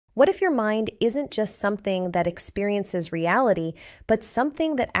What if your mind isn't just something that experiences reality, but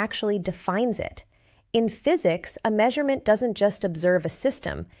something that actually defines it? In physics, a measurement doesn't just observe a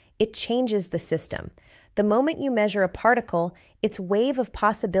system, it changes the system. The moment you measure a particle, its wave of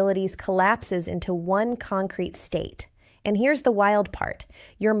possibilities collapses into one concrete state. And here's the wild part: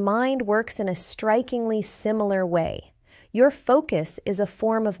 your mind works in a strikingly similar way. Your focus is a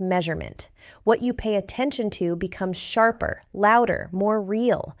form of measurement. What you pay attention to becomes sharper, louder, more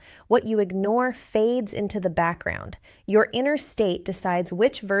real. What you ignore fades into the background. Your inner state decides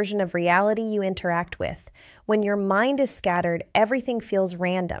which version of reality you interact with. When your mind is scattered, everything feels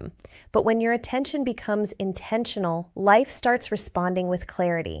random. But when your attention becomes intentional, life starts responding with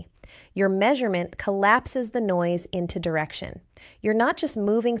clarity. Your measurement collapses the noise into direction. You're not just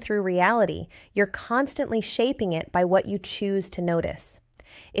moving through reality, you're constantly shaping it by what you choose to notice.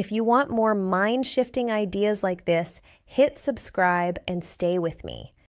 If you want more mind-shifting ideas like this, hit subscribe and stay with me.